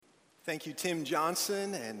Thank you, Tim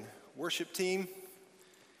Johnson and worship team.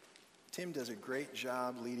 Tim does a great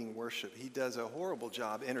job leading worship. He does a horrible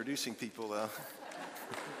job introducing people, though.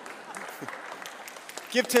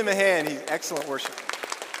 Give Tim a hand. He's excellent worship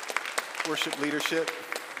leadership.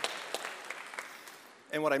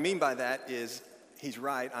 And what I mean by that is he's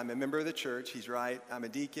right. I'm a member of the church. He's right. I'm a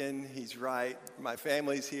deacon. He's right. My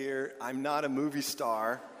family's here. I'm not a movie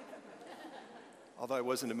star, although I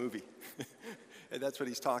was in a movie. And that's what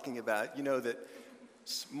he's talking about. You know that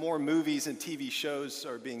more movies and TV shows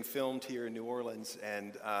are being filmed here in New Orleans,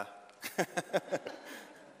 and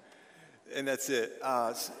and that's it.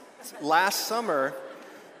 Last summer,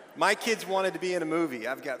 my kids wanted to be in a movie.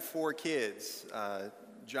 I've got 4 kids,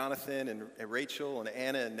 Jonathan and Rachel and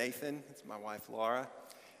Anna and Nathan. It's my wife, Laura.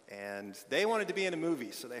 And they wanted to be in a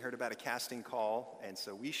movie, so they heard about a casting call. And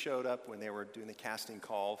so we showed up when they were doing the casting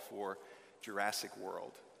call for Jurassic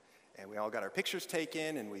World. And we all got our pictures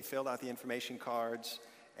taken, and we filled out the information cards.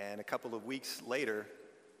 And a couple of weeks later,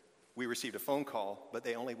 we received a phone call, but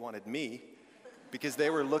they only wanted me because they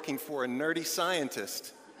were looking for a nerdy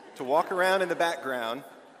scientist to walk around in the background.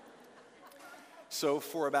 So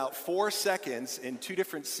for about 4 seconds in 2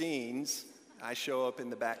 different scenes, I show up in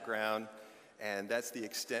the background, and that's the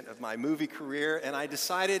extent of my movie career. And I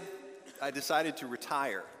decided to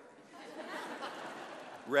retire,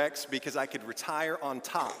 Rex, because I could retire on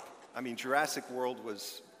top. I mean, Jurassic World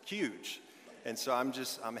was huge, and so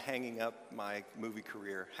I'm hanging up my movie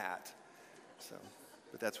career hat. So,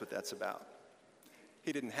 but that's what that's about.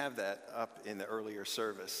 He didn't have that up in the earlier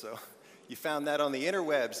service, so you found that on the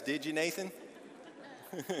interwebs, did you, Nathan?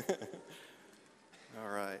 All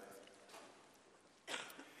right.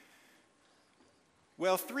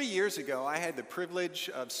 Well, 3 years ago, I had the privilege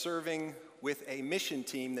of serving with a mission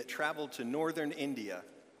team that traveled to northern India.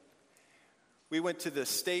 We went to the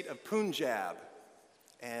state of Punjab,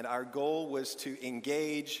 and our goal was to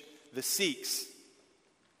engage the Sikhs.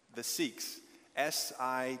 The Sikhs,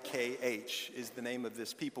 S-I-K-H, is the name of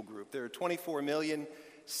this people group. There are 24 million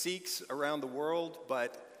Sikhs around the world,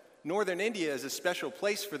 but northern India is a special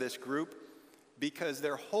place for this group because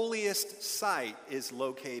their holiest site is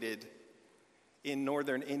located in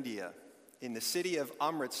northern India, in the city of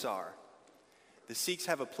Amritsar. The Sikhs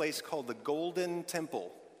have a place called the Golden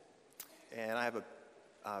Temple. And I have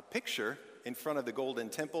a picture in front of the Golden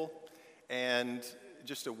Temple and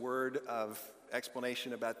just a word of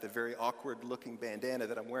explanation about the very awkward-looking bandana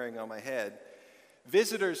that I'm wearing on my head.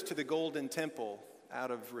 Visitors to the Golden Temple, out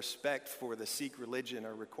of respect for the Sikh religion,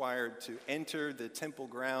 are required to enter the temple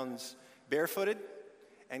grounds barefooted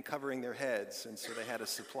and covering their heads. And so they had a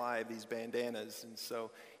supply of these bandanas. And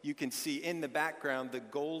so you can see in the background the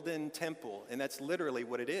Golden Temple, and that's literally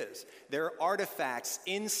what it is. There are artifacts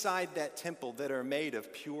inside that temple that are made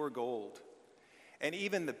of pure gold. And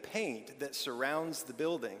even the paint that surrounds the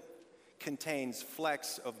building contains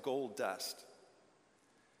flecks of gold dust.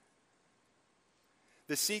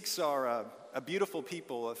 The Sikhs are a beautiful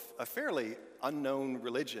people of a fairly unknown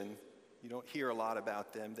religion. You don't hear a lot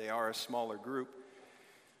about them. They are a smaller group.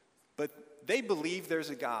 But they believe there's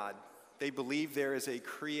a God. They believe there is a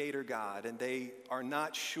creator God, and they are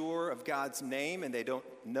not sure of God's name, and they don't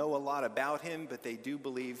know a lot about him, but they do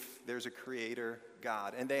believe there's a creator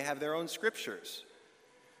God. And they have their own scriptures.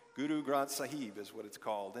 Guru Granth Sahib is what it's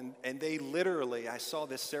called. And they literally, I saw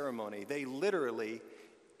this ceremony, they literally,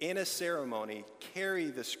 in a ceremony, carry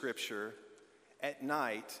the scripture at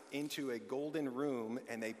night into a golden room,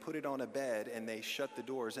 and they put it on a bed, and they shut the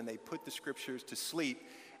doors, and they put the scriptures to sleep.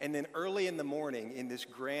 And then early in the morning, in this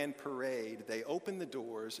grand parade, they open the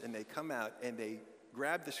doors, and they come out, and they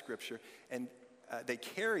grab the scripture, and they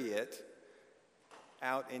carry it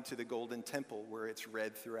out into the Golden Temple, where it's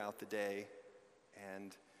read throughout the day.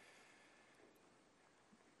 And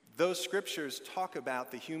those scriptures talk about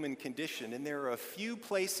the human condition, and there are a few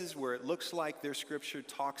places where it looks like their scripture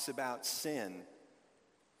talks about sin.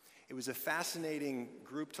 It was a fascinating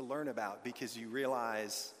group to learn about because you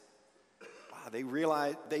realize, wow,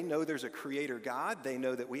 they know there's a creator God. They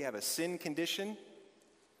know that we have a sin condition.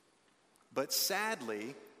 But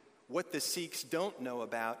sadly, what the Sikhs don't know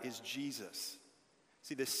about is Jesus.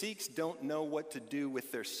 See, the Sikhs don't know what to do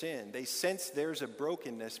with their sin. They sense there's a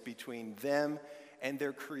brokenness between them and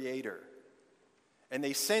their creator. And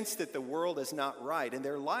they sense that the world is not right and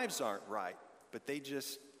their lives aren't right, but they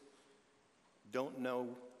just don't know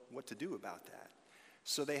what to do about that.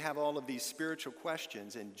 So they have all of these spiritual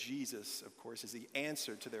questions, and Jesus, of course, is the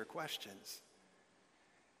answer to their questions.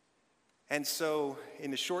 And so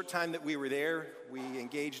in the short time that we were there, we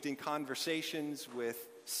engaged in conversations with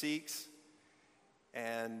Sikhs,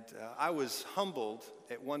 and I was humbled.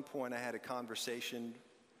 At one point I had a conversation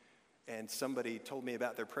and somebody told me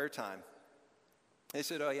about their prayer time. They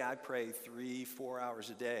said, oh yeah, I pray 3-4 hours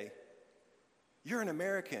a day. You're an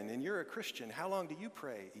American and you're a Christian. How long do you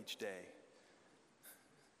pray each day?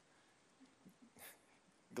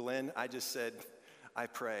 Glenn, I just said, I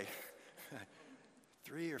pray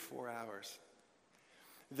 3 or 4 hours.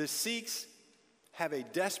 The Sikhs have a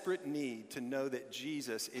desperate need to know that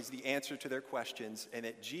Jesus is the answer to their questions and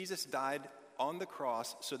that Jesus died on the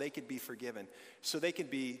cross so they could be forgiven, so they could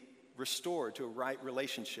be restored to a right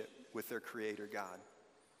relationship with their Creator God.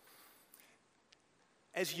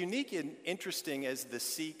 As unique and interesting as the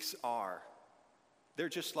Sikhs are, they're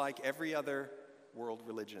just like every other world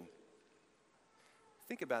religion.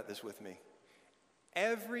 Think about this with me.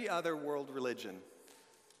 Every other world religion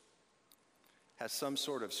has some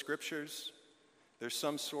sort of scriptures. There's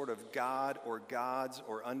some sort of God or gods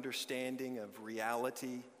or understanding of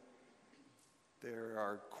reality. There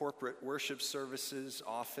are corporate worship services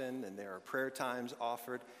often, and there are prayer times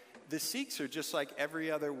offered. The Sikhs are just like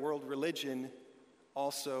every other world religion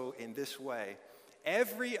also in this way.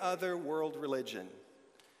 Every other world religion,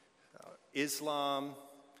 Islam,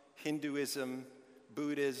 Hinduism,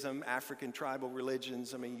 Buddhism, African tribal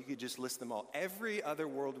religions, I mean, you could just list them all. Every other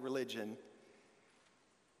world religion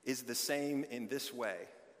is the same in this way,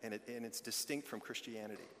 and it's distinct from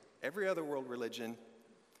Christianity. Every other world religion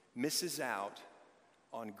misses out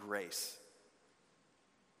on grace.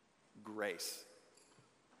 Grace.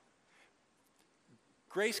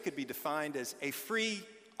 Grace could be defined as a free,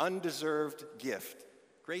 undeserved gift.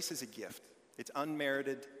 Grace is a gift. It's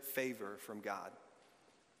unmerited favor from God.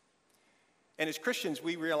 And as Christians,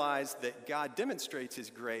 we realize that God demonstrates his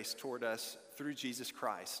grace toward us through Jesus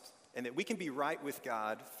Christ, and that we can be right with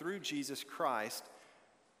God through Jesus Christ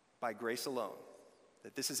by grace alone.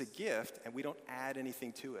 That this is a gift, and we don't add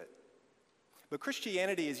anything to it. But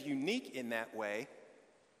Christianity is unique in that way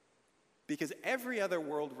because every other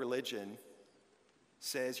world religion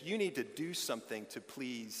says you need to do something to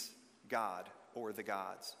please God or the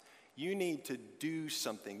gods. You need to do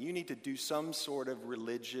something. You need to do some sort of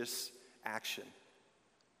religious action.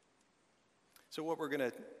 So what we're going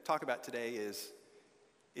to talk about today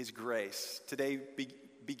is grace. Today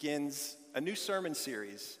begins a new sermon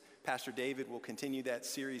series. Pastor David will continue that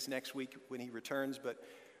series next week when he returns, but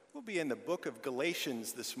we'll be in the book of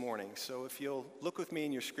Galatians this morning. So if you'll look with me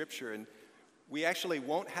in your scripture, and we actually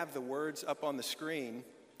won't have the words up on the screen.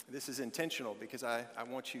 This is intentional because I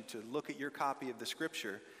want you to look at your copy of the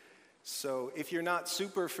scripture. So if you're not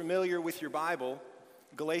super familiar with your Bible,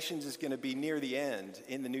 Galatians is going to be near the end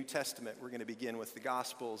in the New Testament. We're going to begin with the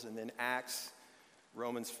Gospels and then Acts,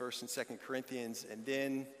 Romans, 1st and 2nd Corinthians, and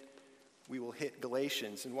then we will hit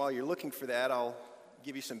Galatians. And while you're looking for that, I'll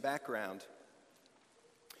give you some background.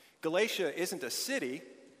 Galatia isn't a city,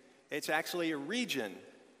 it's actually a region.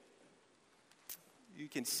 You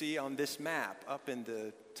can see on this map up in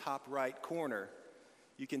the top right corner,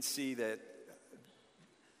 you can see that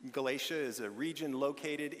Galatia is a region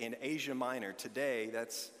located in Asia Minor. Today,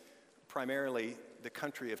 that's primarily the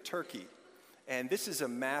country of Turkey. And this is a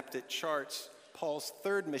map that charts Paul's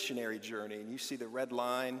third missionary journey. And you see the red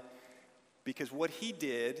line because what he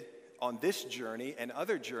did on this journey and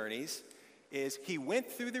other journeys is he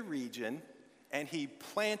went through the region and he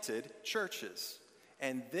planted churches.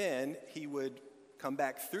 And then he would come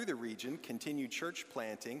back through the region, continue church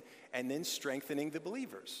planting, and then strengthening the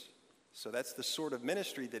believers. So that's the sort of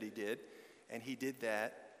ministry that he did, and he did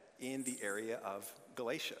that in the area of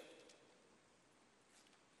Galatia.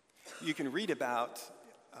 You can read about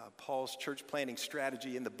Paul's church planting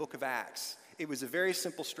strategy in the book of Acts. It was a very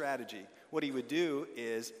simple strategy. What he would do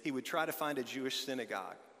is he would try to find a Jewish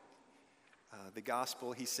synagogue. The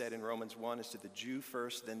gospel, he said in Romans 1, is to the Jew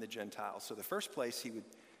first, then the Gentile. So the first place he would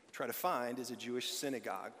try to find is a Jewish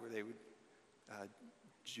synagogue where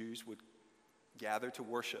Jews would gather to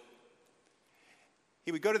worship.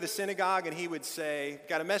 He would go to the synagogue and he would say,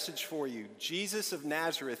 got a message for you. Jesus of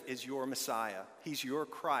Nazareth is your Messiah. He's your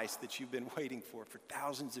Christ that you've been waiting for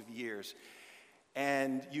thousands of years.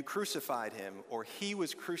 And you crucified him, or he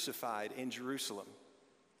was crucified in Jerusalem.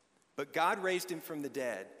 But God raised him from the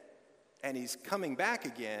dead, and he's coming back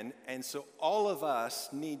again. And so all of us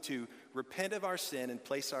need to repent of our sin and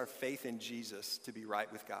place our faith in Jesus to be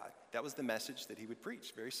right with God. That was the message that he would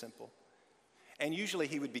preach, very simple. And usually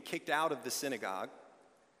he would be kicked out of the synagogue,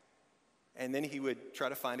 and then he would try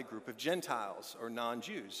to find a group of Gentiles or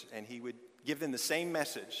non-Jews, and he would give them the same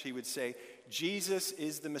message. He would say, Jesus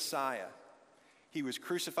is the Messiah. He was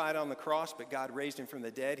crucified on the cross, but God raised him from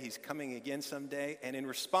the dead. He's coming again someday. And in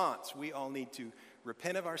response, we all need to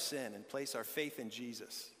repent of our sin and place our faith in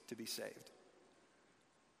Jesus to be saved.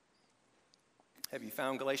 Have you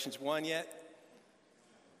found Galatians 1 yet?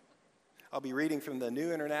 I'll be reading from the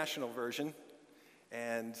New International Version,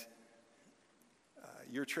 and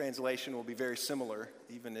your translation will be very similar,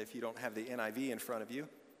 even if you don't have the NIV in front of you.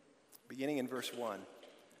 Beginning in verse 1.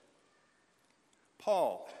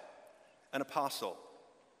 Paul, an apostle,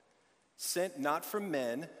 sent not from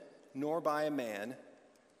men, nor by a man,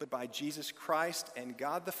 but by Jesus Christ and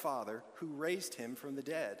God the Father, who raised him from the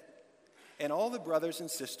dead, and all the brothers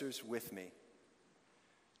and sisters with me,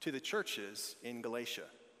 to the churches in Galatia.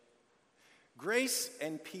 Grace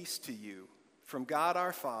and peace to you from God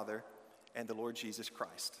our Father and the Lord Jesus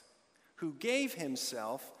Christ, who gave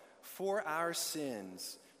himself for our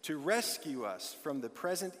sins to rescue us from the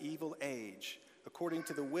present evil age, according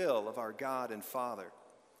to the will of our God and Father,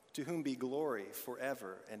 to whom be glory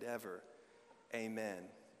forever and ever. Amen.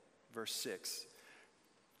 Verse 6.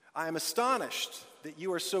 I am astonished that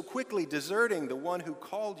you are so quickly deserting the one who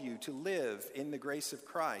called you to live in the grace of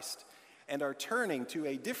Christ and are turning to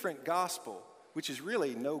a different gospel, which is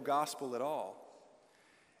really no gospel at all.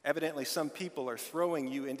 Evidently, some people are throwing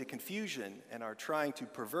you into confusion and are trying to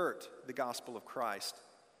pervert the gospel of Christ.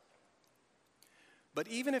 But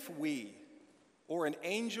even if we or an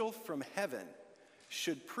angel from heaven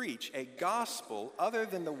should preach a gospel other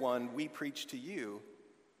than the one we preach to you,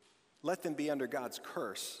 let them be under God's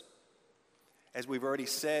curse. As we've already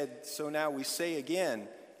said, so now we say again,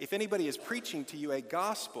 if anybody is preaching to you a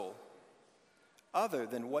gospel other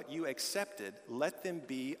than what you accepted, let them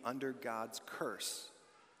be under God's curse.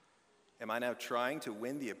 Am I now trying to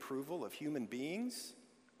win the approval of human beings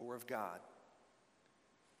or of God?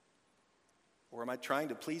 Or am I trying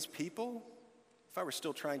to please people? If I were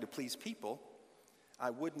still trying to please people, I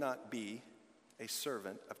would not be a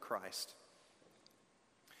servant of Christ.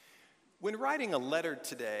 When writing a letter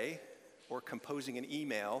today or composing an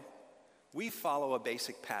email, we follow a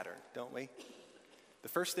basic pattern, don't we? The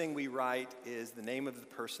first thing we write is the name of the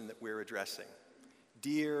person that we're addressing.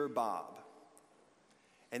 Dear Bob.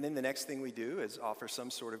 And then the next thing we do is offer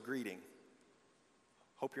some sort of greeting.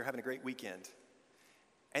 Hope you're having a great weekend.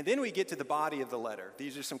 And then we get to the body of the letter.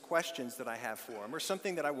 These are some questions that I have for him, or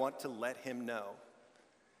something that I want to let him know.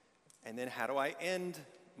 And then how do I end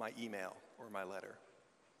my email or my letter?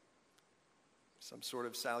 Some sort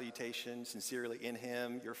of salutation, sincerely in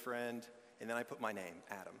him, your friend, and then I put my name,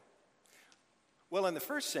 Adam. Well, in the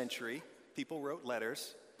first century, people wrote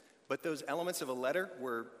letters, but those elements of a letter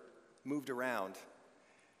were moved around.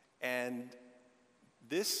 And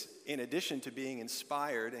this, in addition to being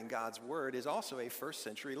inspired in God's word, is also a first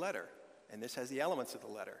century letter. And this has the elements of the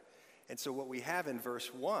letter. And so what we have in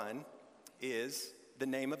verse 1 is the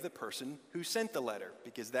name of the person who sent the letter,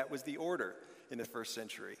 because that was the order in the first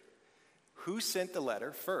century. Who sent the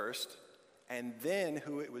letter first, and then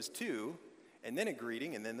who it was to, and then a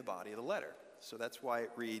greeting, and then the body of the letter. So that's why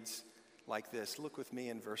it reads like this. Look with me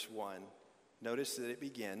in verse 1. Notice that it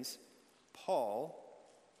begins, Paul,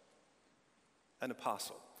 an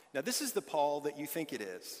apostle. Now, this is the Paul that you think it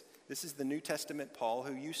is. This is the New Testament Paul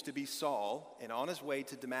who used to be Saul, and on his way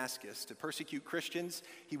to Damascus to persecute Christians,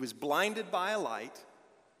 he was blinded by a light,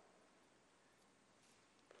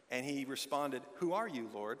 and he responded, "Who are you,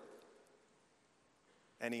 Lord?"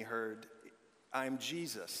 And he heard, "I'm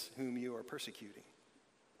Jesus, whom you are persecuting."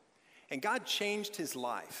 And God changed his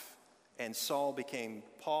life, and Saul became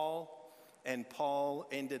Paul, and Paul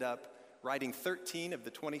ended up writing 13 of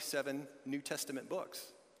the 27 New Testament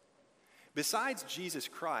books. Besides Jesus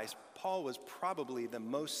Christ, Paul was probably the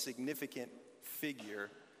most significant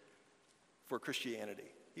figure for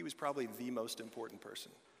Christianity. He was probably the most important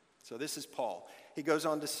person. So this is Paul. He goes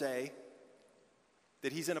on to say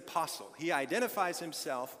that he's an apostle. He identifies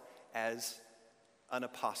himself as an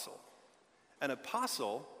apostle. An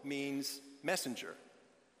apostle means messenger,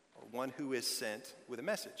 or one who is sent with a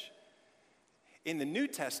message. In the New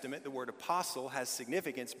Testament, the word apostle has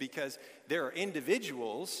significance because there are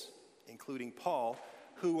individuals, including Paul,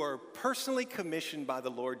 who are personally commissioned by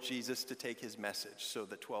the Lord Jesus to take his message. So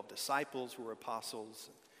the 12 disciples were apostles.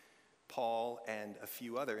 Paul and a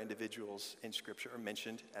few other individuals in Scripture are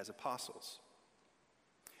mentioned as apostles.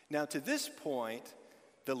 Now, to this point,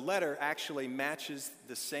 the letter actually matches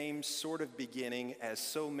the same sort of beginning as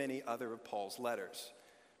so many other of Paul's letters.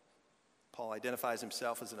 Paul identifies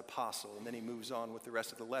himself as an apostle, and then he moves on with the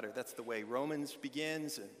rest of the letter. That's the way Romans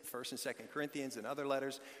begins, and 1st and 2nd Corinthians and other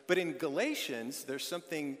letters. But in Galatians, there's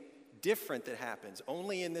something different that happens,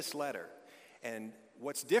 only in this letter. And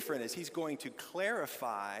what's different is he's going to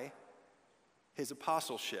clarify his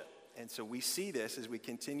apostleship. And so we see this as we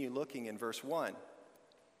continue looking in verse 1.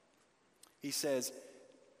 He says,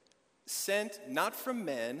 "Sent not from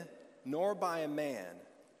men, nor by a man,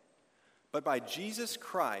 but by Jesus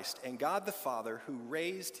Christ and God the Father who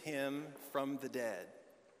raised him from the dead.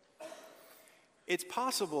 It's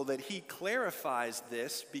possible that he clarifies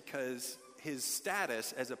this because his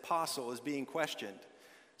status as apostle is being questioned.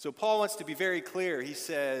 So Paul wants to be very clear. He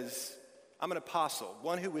says, I'm an apostle,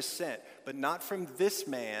 one who was sent, but not from this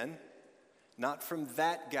man, not from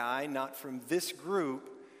that guy, not from this group.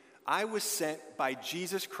 I was sent by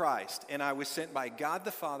Jesus Christ, and I was sent by God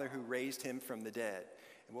the Father who raised him from the dead.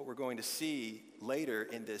 And what we're going to see later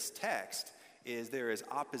in this text is there is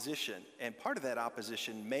opposition, and part of that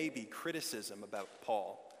opposition may be criticism about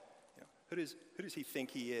Paul. Who does he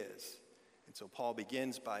think he is? And so Paul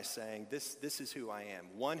begins by saying, this is who I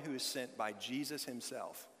am, one who is sent by Jesus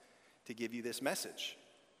himself to give you this message.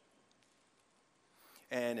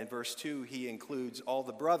 And in verse 2, he includes all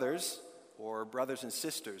the brothers, or brothers and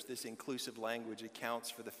sisters. This inclusive language accounts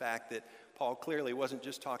for the fact that Paul clearly wasn't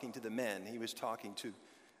just talking to the men. He was talking to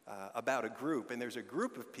about a group. And there's a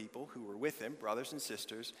group of people who were with him, brothers and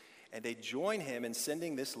sisters, and they join him in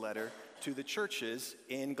sending this letter to the churches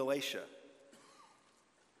in Galatia.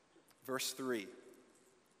 Verse 3.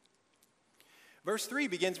 Verse 3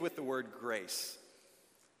 begins with the word grace.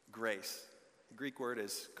 Grace. The Greek word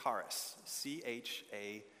is charis, C-H-A-R-I-S.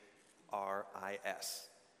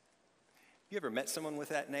 You ever met someone with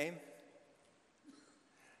that name?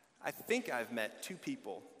 I think I've met two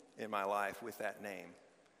people in my life with that name.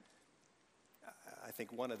 I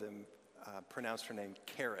think one of them pronounced her name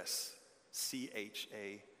Charis,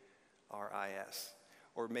 C-H-A-R-I-S.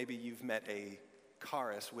 Or maybe you've met a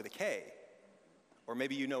Charis with a K. Or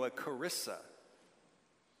maybe you know a Carissa.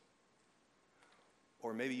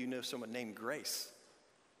 Or maybe you know someone named Grace.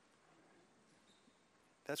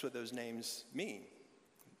 That's what those names mean.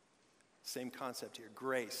 Same concept here,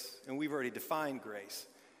 grace. And we've already defined grace.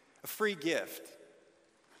 A free gift,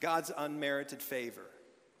 God's unmerited favor.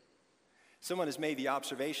 Someone has made the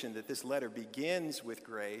observation that this letter begins with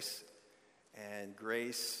grace, and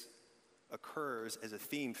grace occurs as a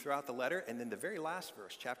theme throughout the letter, and then the very last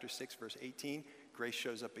verse, chapter 6, verse 18, grace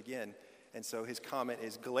shows up again. And so his comment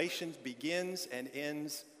is, Galatians begins and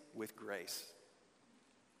ends with grace.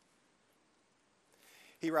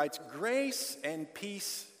 He writes, grace and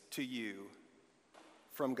peace to you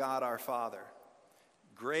from God our Father.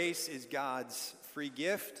 Grace is God's free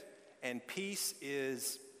gift, and peace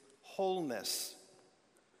is wholeness.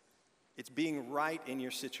 It's being right in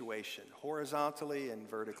your situation, horizontally and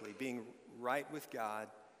vertically, being right with God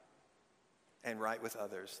and right with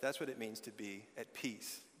others. That's what it means to be at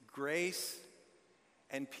peace. Grace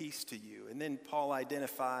and peace to you. And then Paul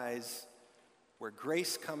identifies where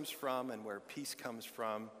grace comes from and where peace comes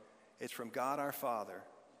from. It's from God our Father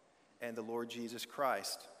and the Lord Jesus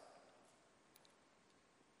Christ.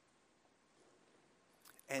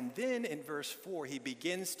 And then in verse 4, he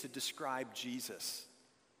begins to describe Jesus.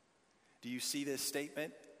 Do you see this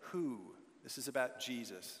statement? Who? This is about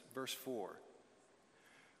Jesus. Verse 4.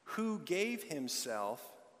 Who gave himself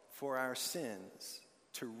for our sins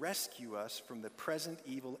to rescue us from the present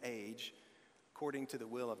evil age according to the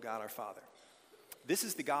will of God our Father. This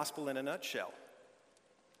is the gospel in a nutshell.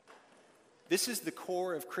 This is the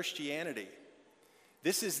core of Christianity.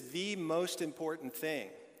 This is the most important thing.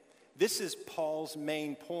 This is Paul's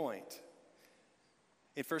main point.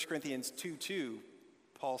 In 1 Corinthians 2:2,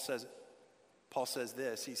 Paul says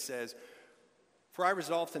this. He says, "For I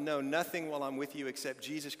resolve to know nothing while I'm with you except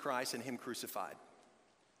Jesus Christ and him crucified."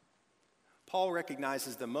 Paul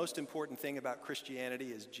recognizes the most important thing about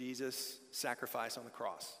Christianity is Jesus' sacrifice on the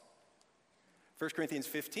cross. 1 Corinthians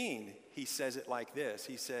 15, he says it like this.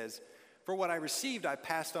 He says, "For what I received I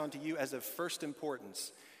passed on to you as of first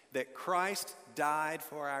importance, that Christ died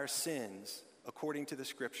for our sins according to the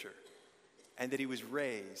Scripture, and that he was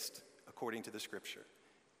raised according to the Scripture."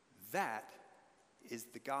 That is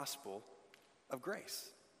the gospel of grace.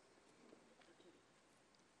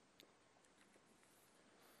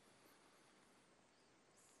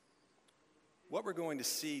 What we're going to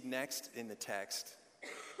see next in the text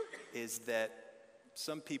is that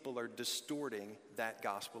some people are distorting that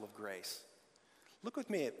gospel of grace. Look with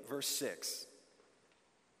me at verse 6.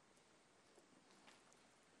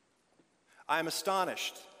 "I am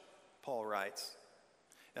astonished," Paul writes.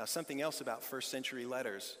 Now, something else about first century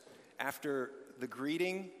letters. After the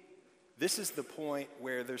greeting, this is the point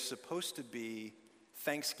where there's supposed to be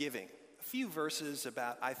thanksgiving. A few verses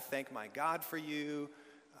about, "I thank my God for you.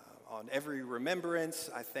 On every remembrance,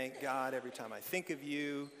 I thank God every time I think of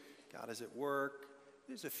you. God is at work."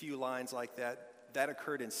 There's a few lines like that. That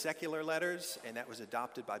occurred in secular letters, and that was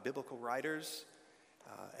adopted by biblical writers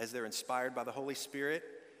as they're inspired by the Holy Spirit.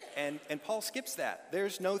 And Paul skips that.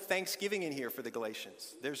 There's no thanksgiving in here for the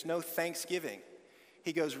Galatians. There's no thanksgiving.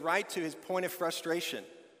 He goes right to his point of frustration.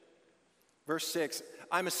 Verse 6,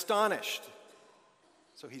 I'm astonished.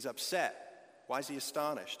 So he's upset. Why is he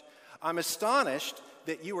astonished? I'm astonished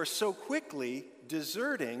that you are so quickly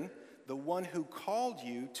deserting the one who called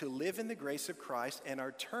you to live in the grace of Christ and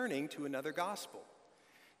are turning to another gospel.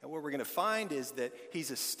 And what we're going to find is that he's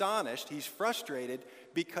astonished, he's frustrated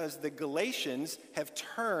because the Galatians have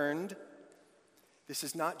turned. This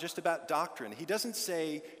is not just about doctrine. He doesn't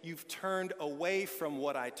say, you've turned away from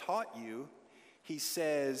what I taught you. He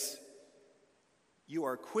says, you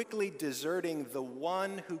are quickly deserting the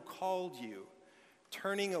one who called you,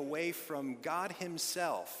 turning away from God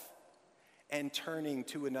himself and turning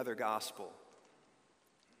to another gospel.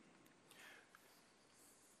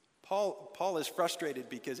 Paul is frustrated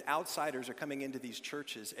because outsiders are coming into these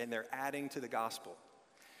churches and they're adding to the gospel.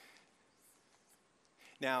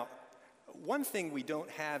 Now, one thing we don't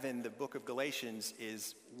have in the book of Galatians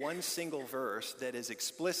is one single verse that is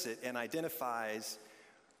explicit and identifies,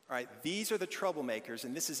 all right, these are the troublemakers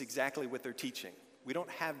and this is exactly what they're teaching. We don't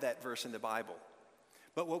have that verse in the Bible.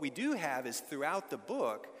 But what we do have is throughout the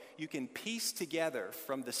book, you can piece together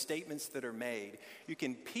from the statements that are made, you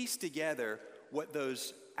can piece together what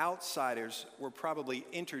those outsiders were probably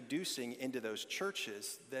introducing into those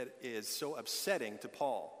churches that is so upsetting to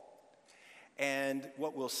Paul. And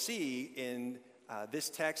what we'll see in this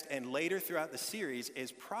text and later throughout the series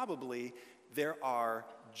is probably there are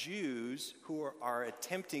Jews who are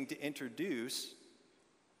attempting to introduce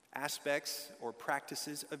aspects or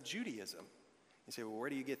practices of Judaism. You say, well, where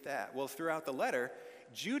do you get that? Well, throughout the letter,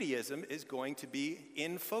 Judaism is going to be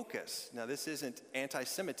in focus. Now, this isn't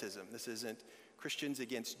anti-Semitism. This isn't Christians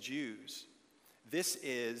against Jews. This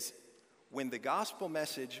is when the gospel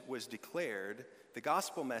message was declared, the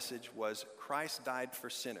gospel message was Christ died for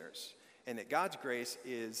sinners, and that God's grace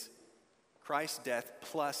is Christ's death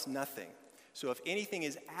plus nothing. So if anything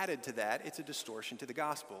is added to that, it's a distortion to the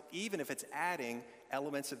gospel, even if it's adding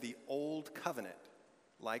elements of the old covenant,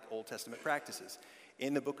 like Old Testament practices.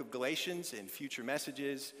 In the book of Galatians, in future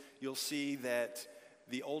messages, you'll see that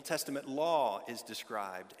the Old Testament law is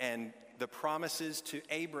described, and the promises to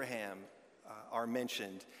Abraham are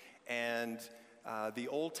mentioned, and the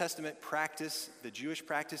Old Testament practice, the Jewish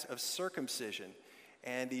practice of circumcision,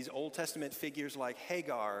 and these Old Testament figures like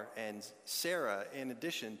Hagar and Sarah in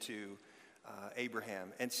addition to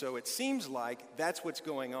Abraham. And so it seems like that's what's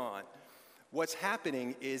going on. What's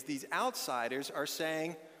happening is these outsiders are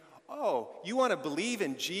saying, oh, you want to believe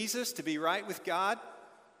in Jesus to be right with God?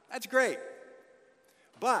 That's great.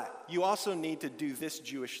 But you also need to do this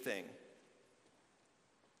Jewish thing.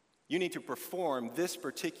 You need to perform this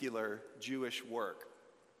particular Jewish work.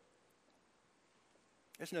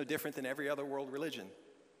 It's no different than every other world religion.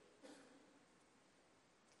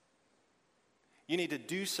 You need to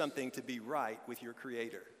do something to be right with your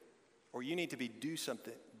Creator. Or you need to do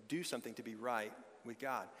something to be right with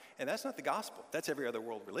God. And that's not the gospel. That's every other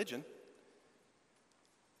world religion.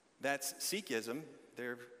 That's Sikhism.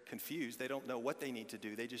 They're confused. They don't know what they need to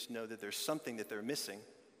do. They just know that there's something that they're missing.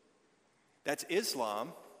 That's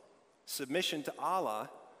Islam. Submission to Allah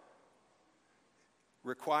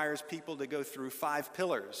requires people to go through 5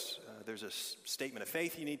 pillars. There's a statement of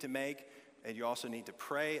faith you need to make, and you also need to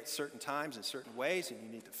pray at certain times in certain ways, and you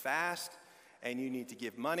need to fast, and you need to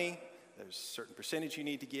give money. There's a certain percentage you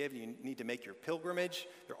need to give. You need to make your pilgrimage.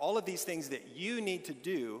 There are all of these things that you need to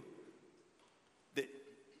do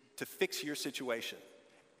to fix your situation.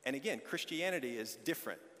 And again, Christianity is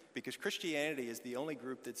different because Christianity is the only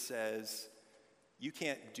group that says you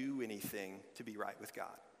can't do anything to be right with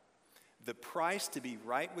God. The price to be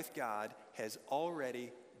right with God has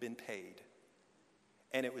already been paid,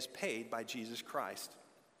 and it was paid by Jesus Christ.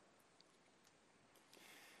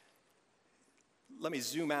 Let me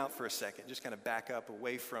zoom out for a second, just kind of back up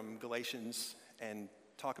away from Galatians and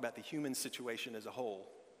talk about the human situation as a whole.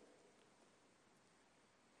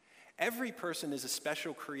 Every person is a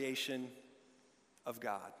special creation of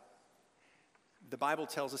God. The Bible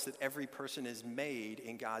tells us that every person is made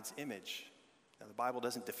in God's image. Now, the Bible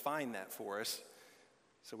doesn't define that for us,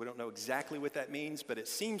 so we don't know exactly what that means, but it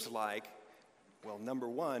seems like, well, number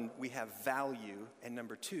one, we have value, and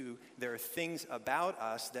number two, there are things about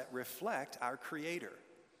us that reflect our Creator.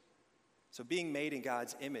 So being made in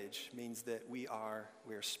God's image means that we are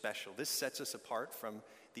special. This sets us apart from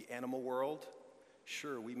the animal world.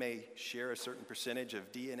 Sure, we may share a certain percentage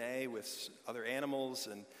of DNA with other animals,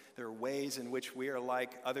 and there are ways in which we are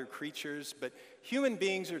like other creatures, but human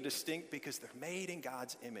beings are distinct because they're made in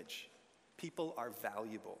God's image. People are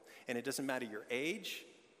valuable, and it doesn't matter your age,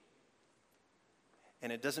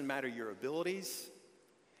 And it doesn't matter your abilities,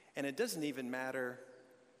 and it doesn't even matter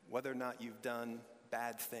whether or not you've done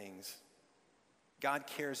bad things. God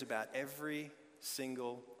cares about every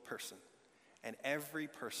single person, and every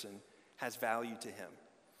person has value to him.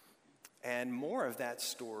 And more of that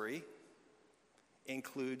story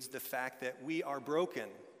includes the fact that we are broken.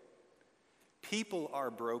 People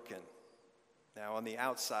are broken. Now, on the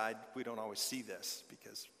outside, we don't always see this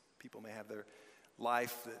because people may have their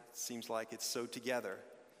life that seems like it's so together.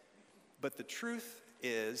 But the truth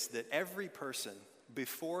is that every person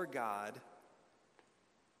before God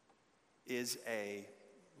is a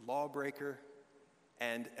lawbreaker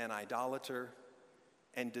and an idolater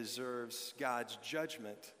and deserves God's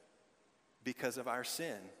judgment because of our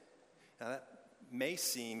sin. Now, that may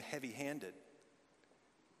seem heavy-handed,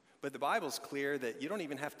 but the Bible's clear that you don't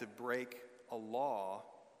even have to break a law.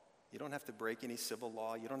 You don't have to break any civil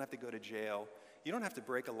law. You don't have to go to jail. You don't have to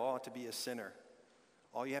break a law to be a sinner.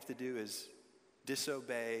 All you have to do is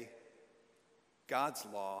disobey God's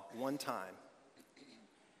law one time,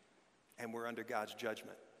 and we're under God's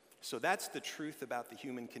judgment. So that's the truth about the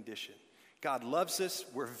human condition. God loves us.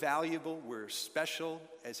 We're valuable. We're special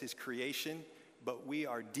as his creation, but we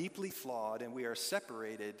are deeply flawed, and we are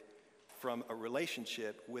separated from a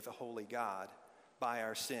relationship with a holy God by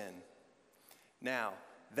our sin. Now,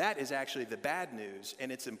 that is actually the bad news,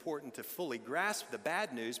 and it's important to fully grasp the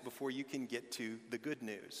bad news before you can get to the good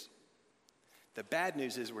news. The bad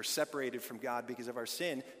news is we're separated from God because of our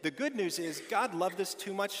sin. The good news is God loved us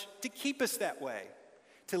too much to keep us that way,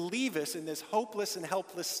 to leave us in this hopeless and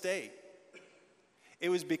helpless state. It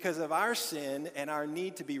was because of our sin and our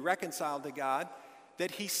need to be reconciled to God that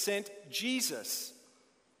he sent Jesus.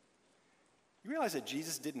 You realize that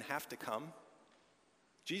Jesus didn't have to come?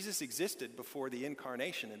 Jesus existed before the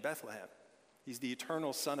incarnation in Bethlehem. He's the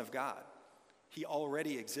eternal Son of God. He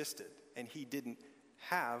already existed, and he didn't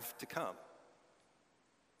have to come.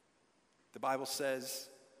 The Bible says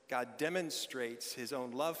God demonstrates his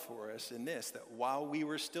own love for us in this, that while we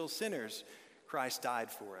were still sinners, Christ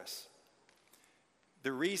died for us.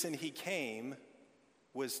 The reason he came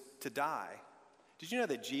was to die. Did you know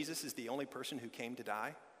that Jesus is the only person who came to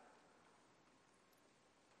die?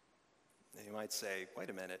 And you might say, wait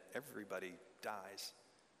a minute, everybody dies.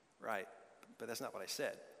 Right, but that's not what I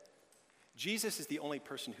said. Jesus is the only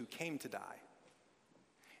person who came to die.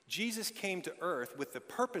 Jesus came to earth with the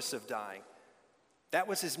purpose of dying. That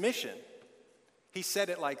was his mission. He said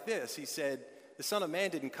it like this. He said, the Son of Man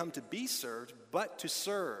didn't come to be served, but to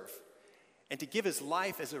serve, and to give his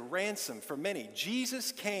life as a ransom for many.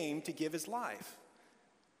 Jesus came to give his life.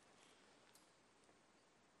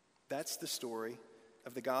 That's the story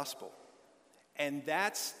of the gospel. And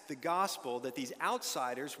that's the gospel that these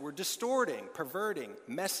outsiders were distorting, perverting,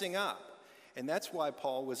 messing up. And that's why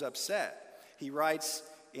Paul was upset. He writes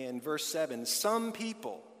in verse 7, some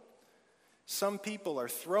people are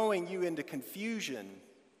throwing you into confusion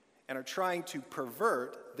and are trying to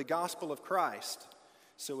pervert the gospel of Christ.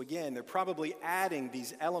 So again, they're probably adding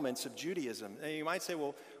these elements of Judaism. And you might say,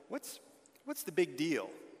 well, what's the big deal?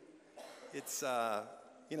 It's,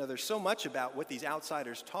 there's so much about what these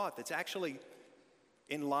outsiders taught that's actually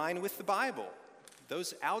in line with the Bible.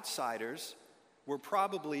 Those outsiders were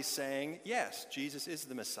probably saying, yes, Jesus is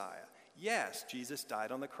the Messiah. Yes, Jesus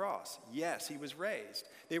died on the cross. Yes, he was raised.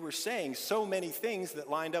 They were saying so many things that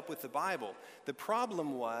lined up with the Bible. The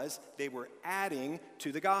problem was they were adding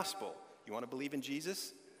to the gospel. You want to believe in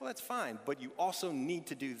Jesus? Well, that's fine, but you also need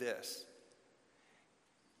to do this.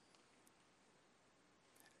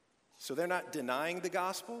 So they're not denying the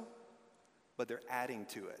gospel, but they're adding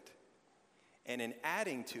to it. And in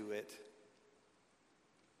adding to it,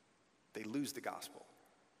 they lose the gospel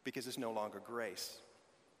because it's no longer grace.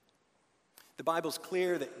 The Bible's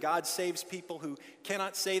clear that God saves people who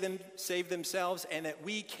cannot save themselves, and that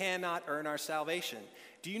we cannot earn our salvation.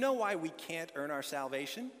 Do you know why we can't earn our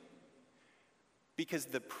salvation? Because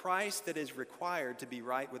the price that is required to be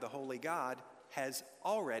right with a holy God has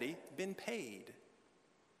already been paid.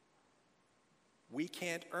 We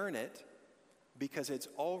can't earn it because it's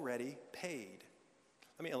already paid.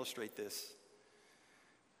 Let me illustrate this.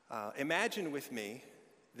 Imagine with me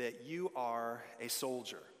that you are a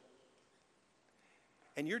soldier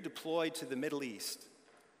and you're deployed to the Middle East,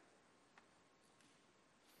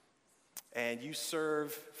 and you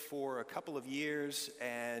serve for a couple of years,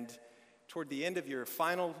 and toward the end of your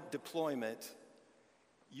final deployment,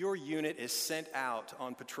 your unit is sent out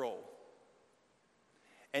on patrol.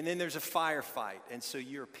 And then there's a firefight, and so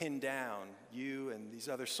you're pinned down, you and these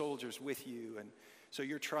other soldiers with you, and so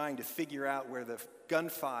you're trying to figure out where the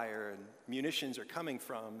gunfire and munitions are coming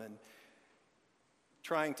from, and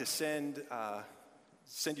trying to send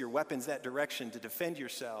send your weapons that direction to defend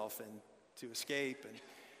yourself and to escape.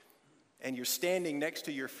 And you're standing next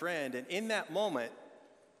to your friend, and in that moment,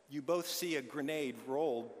 you both see a grenade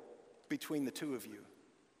rolled between the two of you.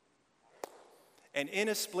 And in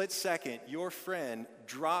a split second, your friend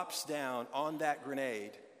drops down on that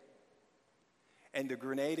grenade, and the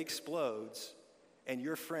grenade explodes, and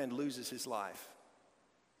your friend loses his life.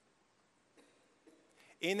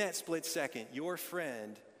 In that split second, your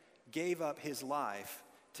friend gave up his life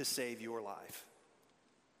to save your life.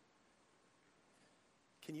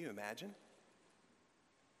 Can you imagine?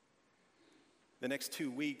 The next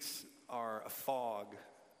 2 weeks are a fog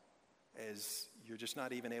as you're just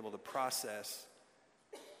not even able to process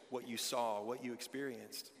what you saw, what you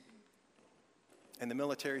experienced. And the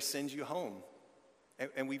military sends you home.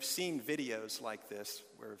 And we've seen videos like this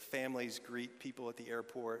where families greet people at the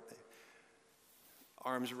airport,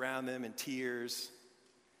 arms around them in tears.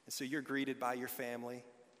 And so you're greeted by your family.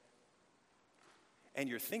 And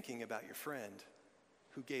you're thinking about your friend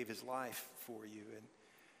who gave his life for you. And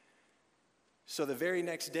so the very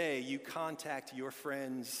next day, you contact your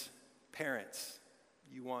friend's parents.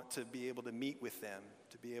 You want to be able to meet with them,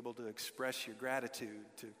 to be able to express your gratitude.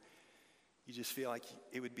 You just feel like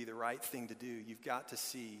it would be the right thing to do. You've got to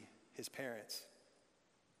see his parents.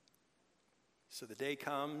 So the day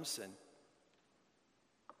comes, and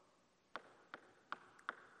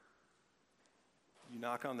you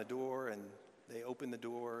knock on the door, and they open the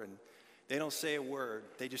door, and they don't say a word.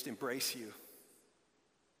 They just embrace you.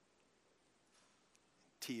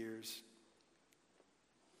 Tears.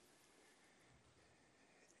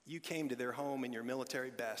 You came to their home in your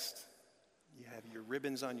military best. You have your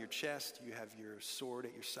ribbons on your chest. You have your sword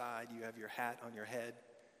at your side. You have your hat on your head.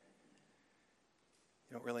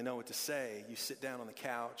 You don't really know what to say. You sit down on the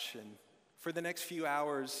couch, and for the next few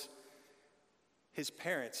hours, his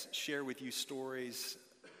parents share with you stories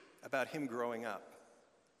about him growing up.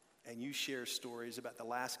 And you share stories about the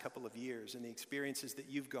last couple of years and the experiences that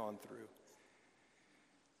you've gone through.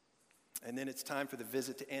 And then it's time for the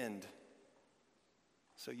visit to end.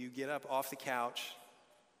 So you get up off the couch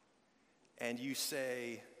and you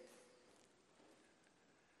say,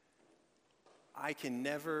 I can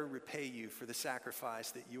never repay you for the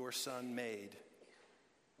sacrifice that your son made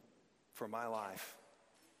for my life.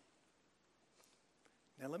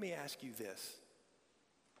 Now let me ask you this.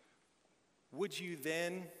 Would you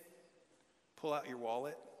then pull out your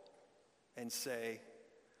wallet and say,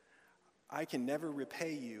 I can never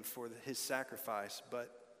repay you for his sacrifice, but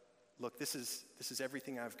look, this is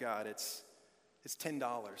everything I've got. It's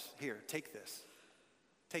 $10. Here, take this.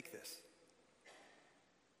 Take this.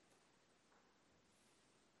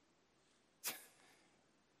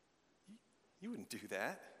 You wouldn't do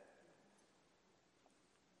that.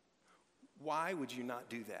 Why would you not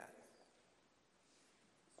do that?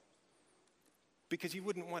 Because you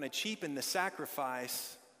wouldn't want to cheapen the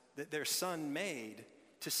sacrifice that their son made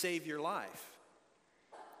to save your life.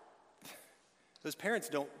 Those parents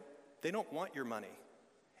don't want your money.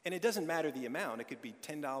 And it doesn't matter the amount. It could be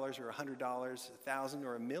 $10 or $100, $1,000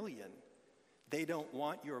 or $1 million. They don't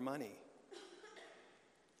want your money.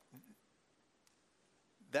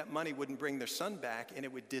 That money wouldn't bring their son back, and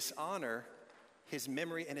it would dishonor his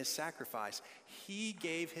memory and his sacrifice. He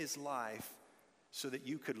gave his life so that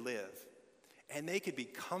you could live. And they could be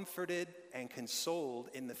comforted and consoled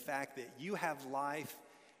in the fact that you have life,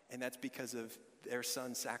 and that's because of their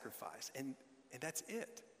son's sacrifice. And that's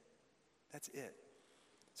it. That's it.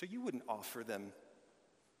 So you wouldn't offer them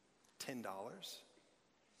 $10.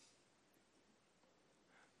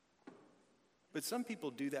 But some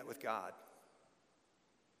people do that with God.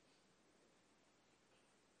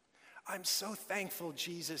 I'm so thankful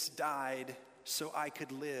Jesus died so I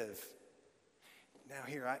could live. Now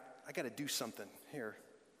here, I got to do something. Here,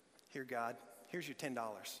 God, here's your $10.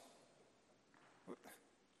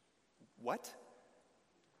 What?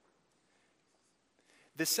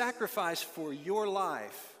 The sacrifice for your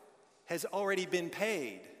life has already been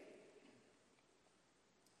paid.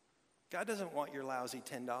 God doesn't want your lousy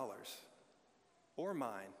 $10 or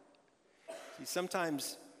mine. See,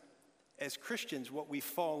 sometimes as Christians, what we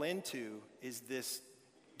fall into is this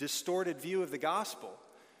distorted view of the gospel.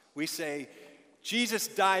 We say, Jesus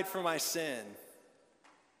died for my sin,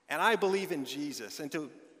 and I believe in Jesus. And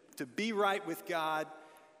to be right with God,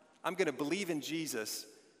 I'm going to believe in Jesus,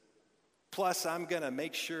 plus I'm going to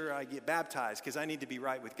make sure I get baptized because I need to be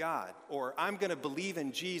right with God. Or I'm going to believe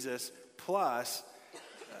in Jesus, plus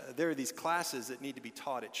there are these classes that need to be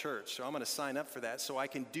taught at church. So I'm going to sign up for that so I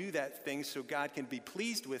can do that thing so God can be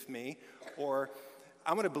pleased with me. Or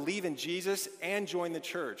I'm going to believe in Jesus and join the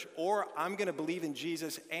church, or I'm going to believe in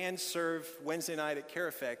Jesus and serve Wednesday night at Care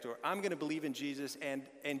Effect, or I'm going to believe in Jesus and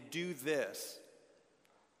do this.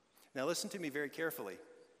 Now listen to me very carefully.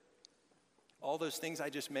 All those things I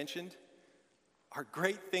just mentioned are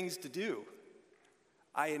great things to do.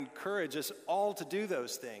 I encourage us all to do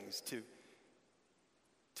those things,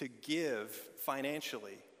 to give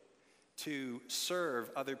financially, to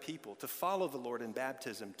serve other people, to follow the Lord in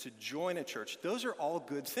baptism, to join a church. Those are all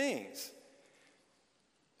good things.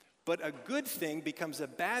 But a good thing becomes a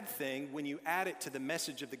bad thing when you add it to the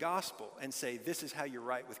message of the gospel and say, this is how you're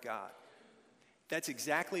right with God. That's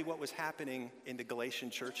exactly what was happening in the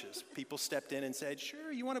Galatian churches. People stepped in and said,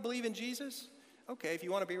 sure, you want to believe in Jesus? Okay, if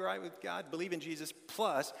you want to be right with God, believe in Jesus,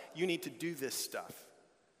 plus you need to do this stuff.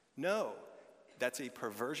 No. That's a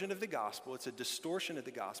perversion of the gospel. It's a distortion of the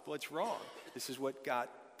gospel. It's wrong. This is what got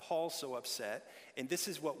Paul so upset. And this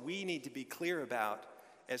is what we need to be clear about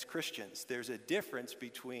as Christians. There's a difference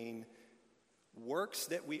between works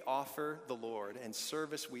that we offer the Lord and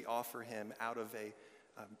service we offer him out of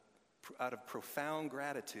profound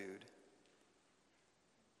gratitude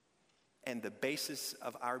and the basis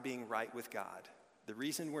of our being right with God. The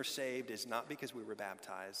reason we're saved is not because we were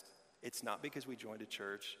baptized. It's not because we joined a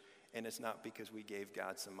church. And it's not because we gave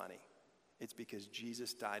God some money. It's because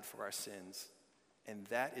Jesus died for our sins. And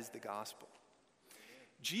that is the gospel.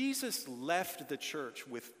 Jesus left the church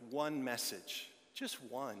with one message, just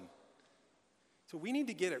one. So we need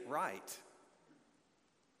to get it right.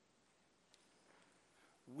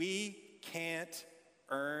 We can't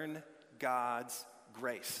earn God's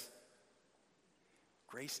grace.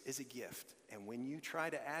 Grace is a gift. And when you try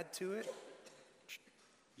to add to it,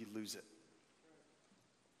 you lose it.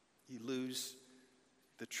 You lose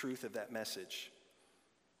the truth of that message.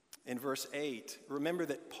 In verse 8, remember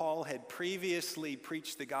that Paul had previously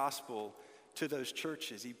preached the gospel to those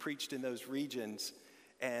churches. He preached in those regions,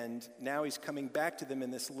 and now he's coming back to them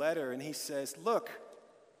in this letter, and he says, look,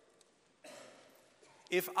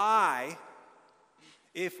 if an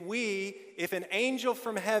angel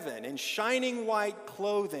from heaven in shining white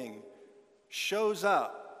clothing shows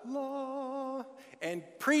up, and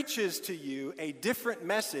preaches to you a different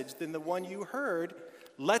message than the one you heard,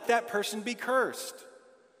 let that person be cursed.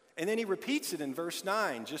 And then he repeats it in verse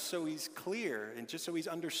 9, just so he's clear and just so he's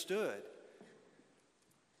understood.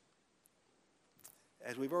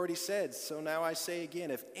 As we've already said, so now I say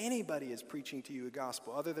again, if anybody is preaching to you a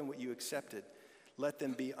gospel other than what you accepted, let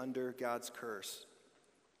them be under God's curse.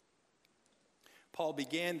 Paul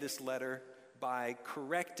began this letter by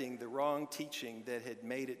correcting the wrong teaching that had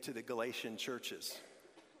made it to the Galatian churches.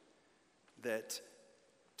 That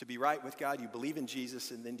to be right with God, you believe in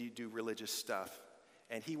Jesus and then you do religious stuff.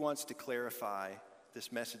 And he wants to clarify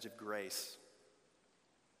this message of grace.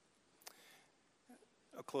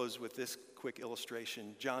 I'll close with this quick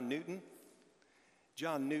illustration. John Newton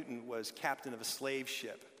was captain of a slave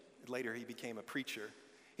ship. Later he became a preacher.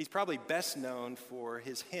 He's probably best known for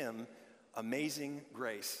his hymn, Amazing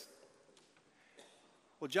Grace.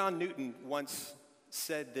 Well, John Newton once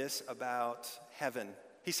said this about heaven.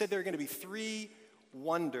 He said there are going to be 3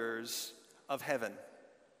 wonders of heaven.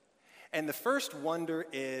 And the first wonder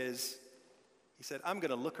is, he said, I'm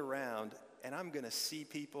going to look around and I'm going to see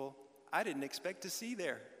people I didn't expect to see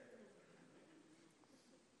there.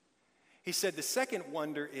 He said the second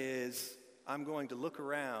wonder is, I'm going to look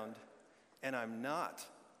around and I'm not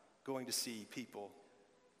going to see people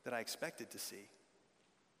that I expected to see.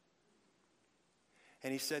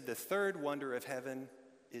 And he said the third wonder of heaven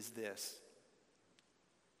is this: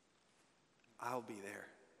 I'll be there.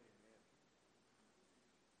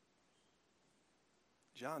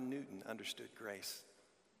 John Newton understood grace.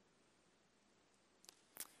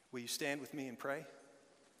 Will you stand with me and pray?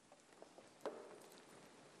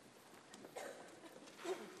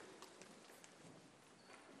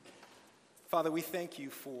 Father, we thank you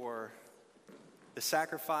for the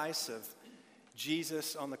sacrifice of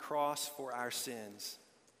Jesus on the cross for our sins.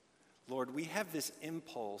 Lord, we have this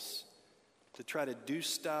impulse to try to do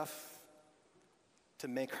stuff to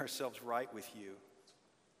make ourselves right with you.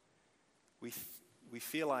 We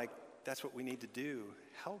feel like that's what we need to do.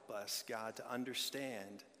 Help us, God, to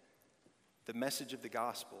understand the message of the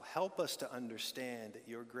gospel. Help us to understand that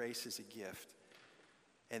your grace is a gift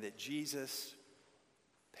and that Jesus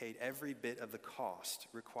paid every bit of the cost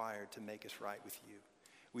required to make us right with you.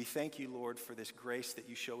 We thank you, Lord, for this grace that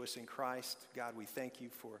you show us in Christ. God, we thank you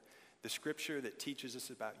for the scripture that teaches us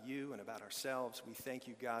about you and about ourselves. We thank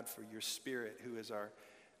you, God, for your Spirit, who is our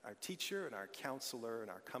teacher and our counselor and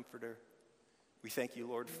our comforter. We thank you,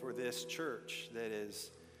 Lord, for this church that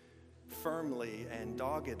is firmly and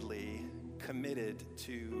doggedly committed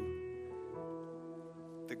to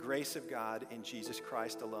the grace of God in Jesus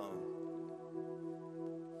Christ alone.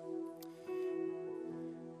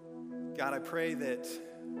 God, I pray that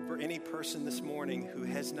for any person this morning who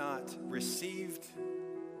has not received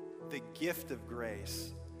the gift of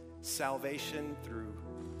grace, salvation through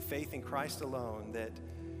faith in Christ alone,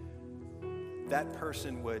 that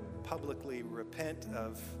person would publicly repent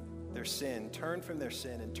of their sin, turn from their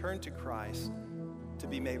sin, and turn to Christ to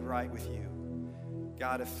be made right with you.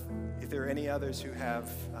 God, if there are any others who have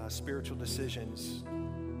spiritual decisions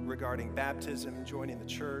regarding baptism, joining the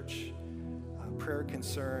church, prayer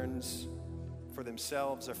concerns for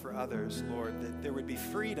themselves or for others, Lord, that there would be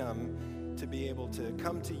freedom to be able to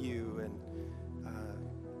come to you and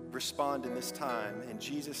respond in this time. In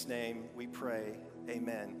Jesus' name we pray,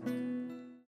 amen.